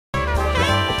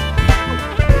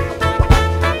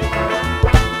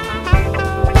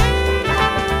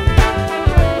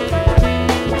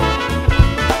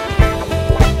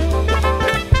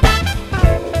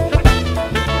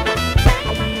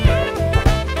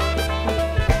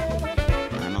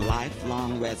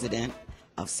resident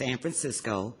of San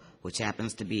Francisco, which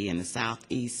happens to be in the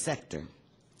southeast sector.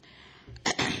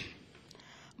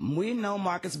 We know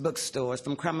Marcus bookstores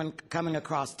from coming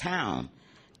across town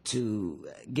to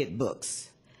get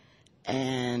books.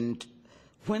 And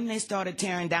when they started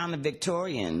tearing down the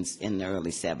Victorians in the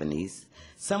early 70s,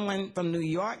 someone from New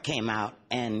York came out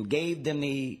and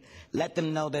let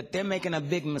them know that they're making a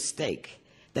big mistake,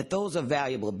 that those are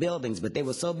valuable buildings, but they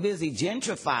were so busy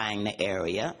gentrifying the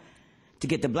area to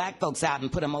get the black folks out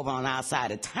and put them over on our side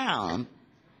of town,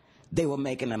 they were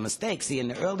making a mistake. See, in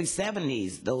the early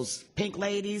 70s, those pink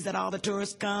ladies that all the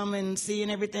tourists come and see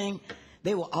and everything,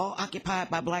 they were all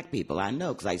occupied by black people. I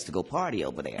know, because I used to go party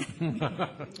over there.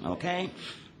 Okay?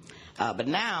 But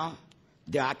now,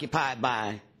 they're occupied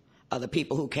by other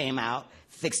people who came out,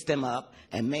 fixed them up,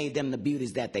 and made them the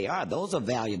beauties that they are. Those are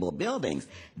valuable buildings.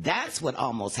 That's what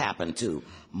almost happened to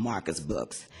Marcus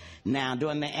Books. Now,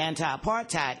 during the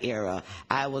anti-apartheid era,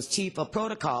 I was chief of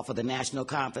protocol for the National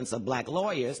Conference of Black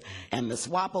Lawyers, and the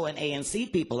SWAPO and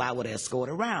ANC people I would escort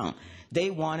around.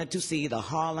 They wanted to see the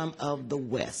Harlem of the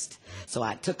West. So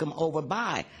I took them over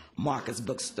by Marcus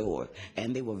Bookstore,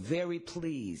 and they were very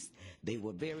pleased. They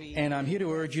were very... And I'm here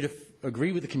to urge you to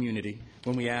agree with the community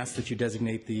when we ask that you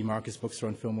designate the Marcus Bookstore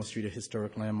on Fillmore Street a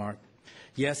historic landmark.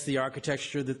 Yes, the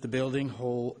architecture that the building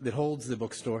that holds the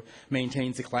bookstore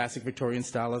maintains the classic Victorian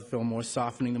style of Fillmore,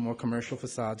 softening the more commercial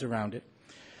facades around it.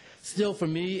 Still, for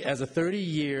me, as a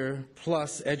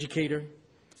 30-year-plus educator,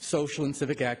 social and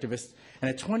civic activist,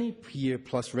 and a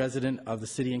 20-year-plus resident of the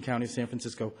city and county of San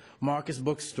Francisco, Marcus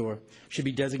Bookstore should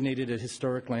be designated a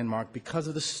historic landmark because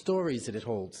of the stories that it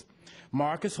holds.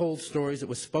 Marcus holds stories that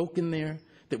were spoken there,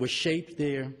 that were shaped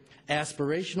there,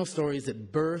 aspirational stories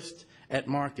that birthed at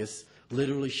Marcus,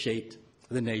 literally shaped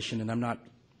the nation, and I'm not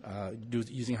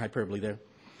using hyperbole there.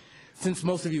 Since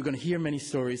most of you are going to hear many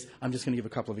stories, I'm just going to give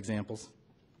a couple of examples.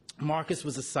 Marcus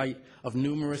was a site of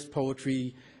numerous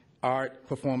poetry, art,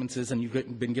 performances, and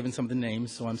you've been given some of the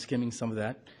names, so I'm skimming some of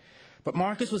that. But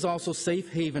Marcus was also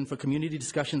safe haven for community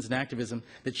discussions and activism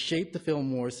that shaped the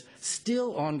Fillmore's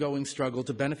still ongoing struggle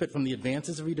to benefit from the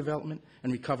advances of redevelopment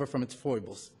and recover from its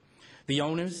foibles. The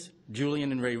owners,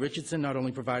 Julian and Ray Richardson, not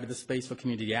only provided the space for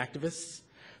community activists,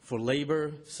 for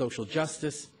labor, social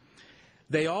justice,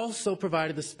 they also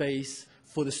provided the space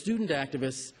for the student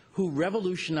activists who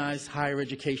revolutionized higher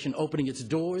education, opening its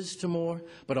doors to more,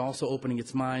 but also opening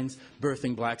its minds,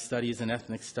 birthing black studies and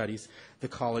ethnic studies, the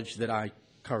college that I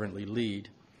currently lead.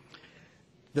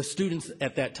 The students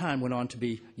at that time went on to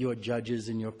be your judges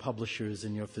and your publishers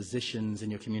and your physicians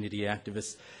and your community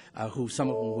activists, some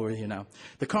of whom are here now.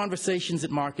 The conversations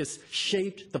at Marcus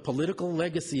shaped the political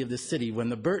legacy of the city when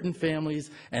the Burton families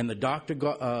and the Dr.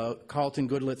 Carlton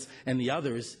Goodletts and the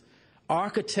others,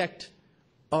 architect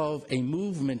of a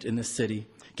movement in the city,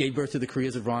 gave birth to the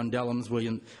careers of Ron Dellums,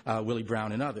 Willie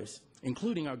Brown, and others,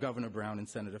 including our Governor Brown and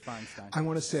Senator Feinstein. I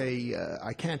want to say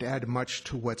I can't add much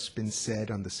to what's been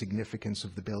said on the significance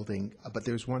of the building, but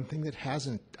there's one thing that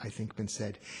hasn't, I think, been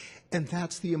said, and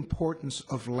that's the importance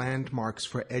of landmarks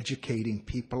for educating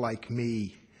people like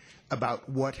me about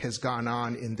what has gone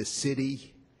on in the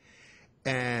city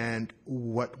and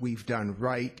what we've done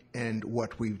right and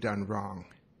what we've done wrong.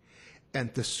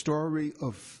 And the story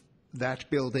of that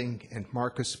building and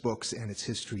Marcus Books and its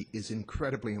history is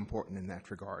incredibly important in that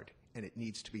regard, and it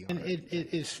needs to be honored. And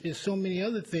it's so many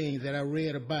other things that I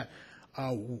read about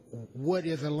what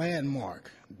is a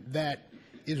landmark that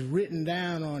is written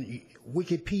down on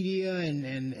Wikipedia and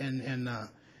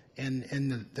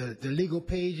the legal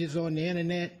pages on the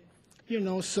internet, you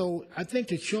know. So I think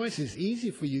the choice is easy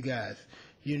for you guys,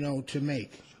 you know, to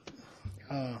make.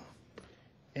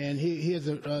 And here's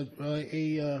a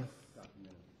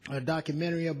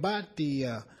documentary about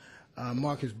the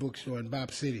Marcus Bookstore in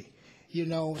Bob City. You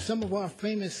know, some of our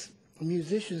famous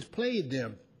musicians played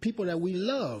there, people that we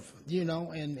love, you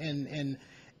know, and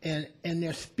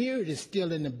their spirit is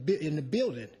still in the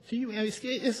building. So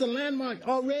it's a landmark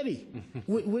already,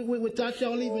 without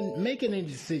y'all even making any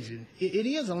decision. It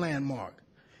is a landmark,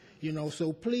 you know.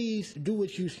 So please do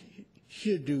what you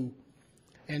should do,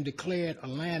 and declare it a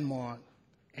landmark,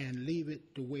 and leave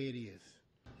it the way it is.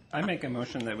 I make a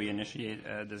motion that we initiate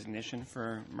a designation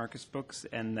for Marcus Books,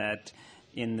 and that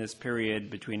in this period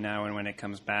between now and when it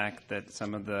comes back, that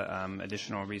some of the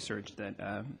additional research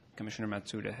that Commissioner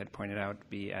Matsuda had pointed out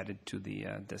be added to the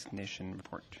designation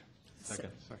report.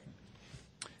 Second.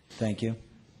 Thank you.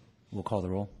 We'll call the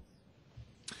roll.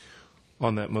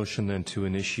 On that motion then to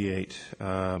initiate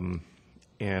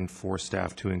and for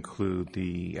staff to include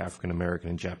the African American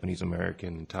and Japanese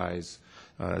American ties,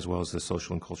 as well as the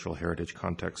social and cultural heritage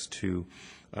context to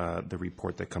the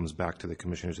report that comes back to the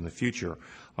commissioners in the future.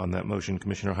 On that motion,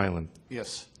 Commissioner Hyland.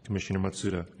 Yes. Commissioner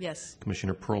Matsuda. Yes.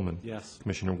 Commissioner Perlman. Yes.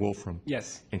 Commissioner Wolfram.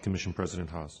 Yes. And Commission President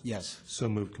Haas. Yes. So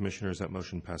moved, Commissioners. That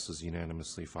motion passes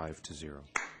unanimously 5-0.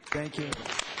 Thank you.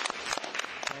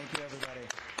 Thank you, everybody.